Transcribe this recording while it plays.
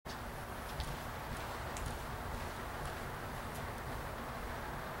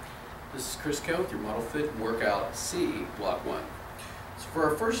This is Chris Coe with your Modelfit Workout C, Block 1. So for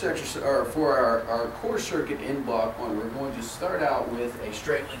our first exercise, or for our core circuit in Block 1, we're going to start out with a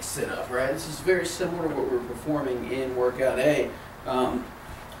straight leg sit-up, right? This is very similar to what we're performing in Workout A.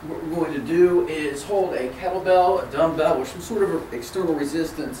 What we're going to do is hold a kettlebell, a dumbbell, or some sort of external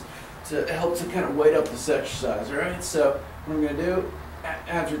resistance to help to kind of weight up this exercise, all right? So what I'm going to do,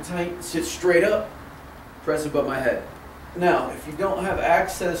 abs are tight, sit straight up, press above my head. Now, if you don't have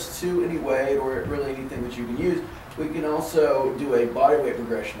access to any weight or really anything that you can use, we can also do a body weight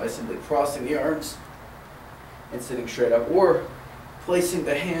progression by simply crossing the arms and sitting straight up, or placing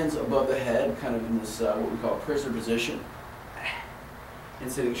the hands above the head, kind of in this what we call prisoner position,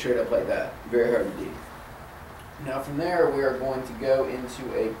 and sitting straight up like that. Very hard to do. Now from there, we are going to go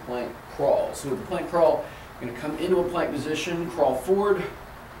into a plank crawl. So with the plank crawl, I'm going to come into a plank position, crawl forward,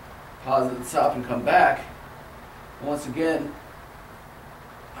 pause at the top, and come back. Once again,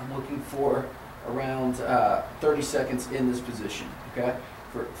 I'm looking for around 30 seconds in this position. Okay.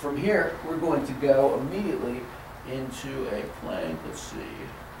 From here, we're going to go immediately into a plank. Let's see,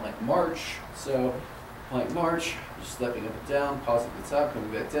 plank march. So, plank march, just stepping up and down, pausing at the top, coming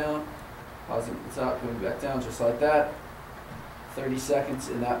back down, pausing at the top, coming back down, just like that. 30 seconds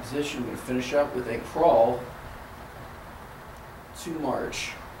in that position. We're going to finish up with a crawl to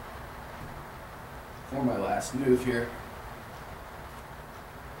march for my last move here.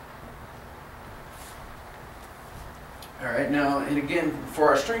 Alright, now, and again, for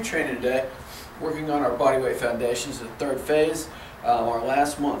our strength training today, working on our bodyweight foundations, the third phase, our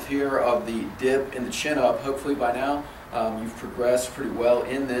last month here of the dip and the chin up. Hopefully by now you've progressed pretty well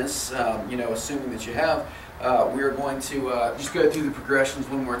in this, assuming that you have. We are going to just go through the progressions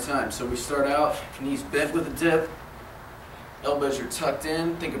one more time. So we start out, knees bent with a dip, elbows are tucked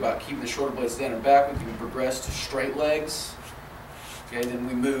in. Think about keeping the shoulder blades down and back. We can progress to straight legs. Okay, then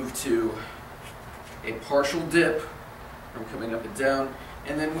we move to a partial dip from coming up and down.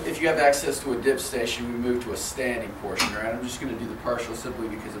 And then if you have access to a dip station, we move to a standing portion, right? I'm just going to do the partial simply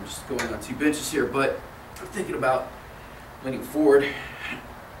because I'm just going on 2 benches here, but I'm thinking about leaning forward,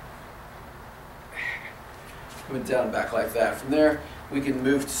 coming down and back like that. From there, we can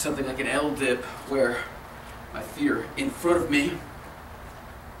move to something like an L dip where my feet are in front of me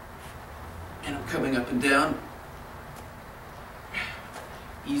and I'm coming up and down.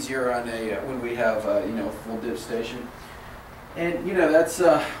 Easier on a when we have a full dip station. And that's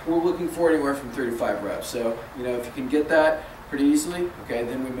we're looking for anywhere from 3 to 5 reps. So if you can get that pretty easily, okay,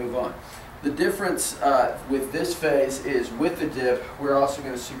 then we move on. The difference with this phase is with the dip, we're also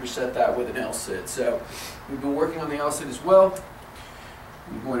going to superset that with an L sit. So we've been working on the L sit as well.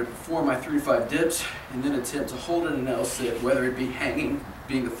 I'm going to perform my 3 to 5 dips and then attempt to hold in an L sit, whether it be hanging,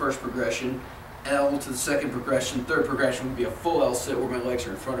 being the first progression, L to the second progression, third progression would be a full L sit where my legs are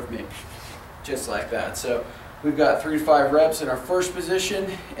in front of me, just like that. So we've got 3 to 5 reps in our first position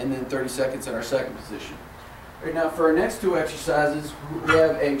and then 30 seconds in our second position. Right now for our next 2 exercises, we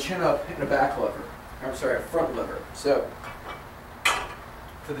have a chin up and a back lever. I'm sorry, a front lever. So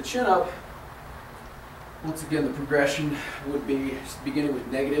for the chin up, once again, the progression would be beginning with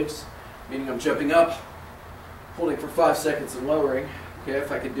negatives, meaning I'm jumping up, holding for 5 seconds and lowering. Okay,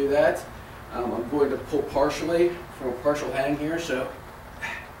 if I can do that, I'm going to pull partially from a partial hang here. So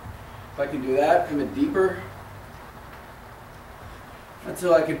if I can do that, come in deeper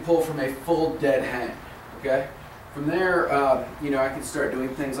until I can pull from a full dead hang. Okay. From there, I can start doing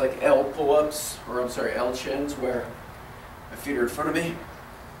things like L pull-ups, or L chins, where my feet are in front of me.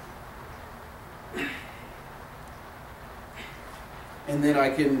 And then I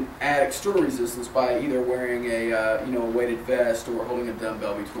can add external resistance by either wearing a weighted vest or holding a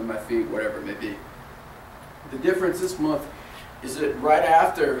dumbbell between my feet, whatever it may be. The difference this month is that right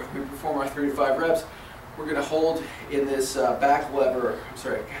after we perform our 3 to 5 reps, we're going to hold in this front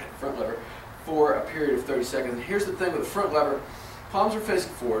lever for a period of 30 seconds. And here's the thing with the front lever, palms are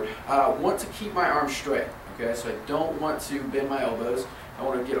facing forward. I want to keep my arms straight, okay? So I don't want to bend my elbows. I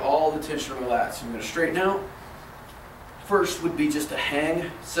want to get all the tension on my lats. So I'm going to straighten out. First would be just a hang.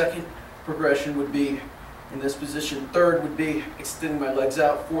 Second progression would be in this position. Third would be extending my legs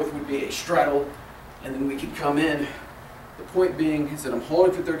out. Fourth would be a straddle. And then we can come in. The point being is that I'm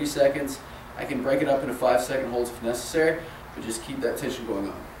holding for 30 seconds. I can break it up into 5-second holds if necessary, but just keep that tension going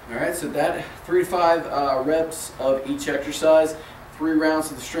on. Alright, so that 3 to 5 reps of each exercise, 3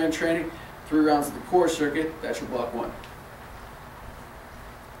 rounds of the strength training, 3 rounds of the core circuit. That's your block 1.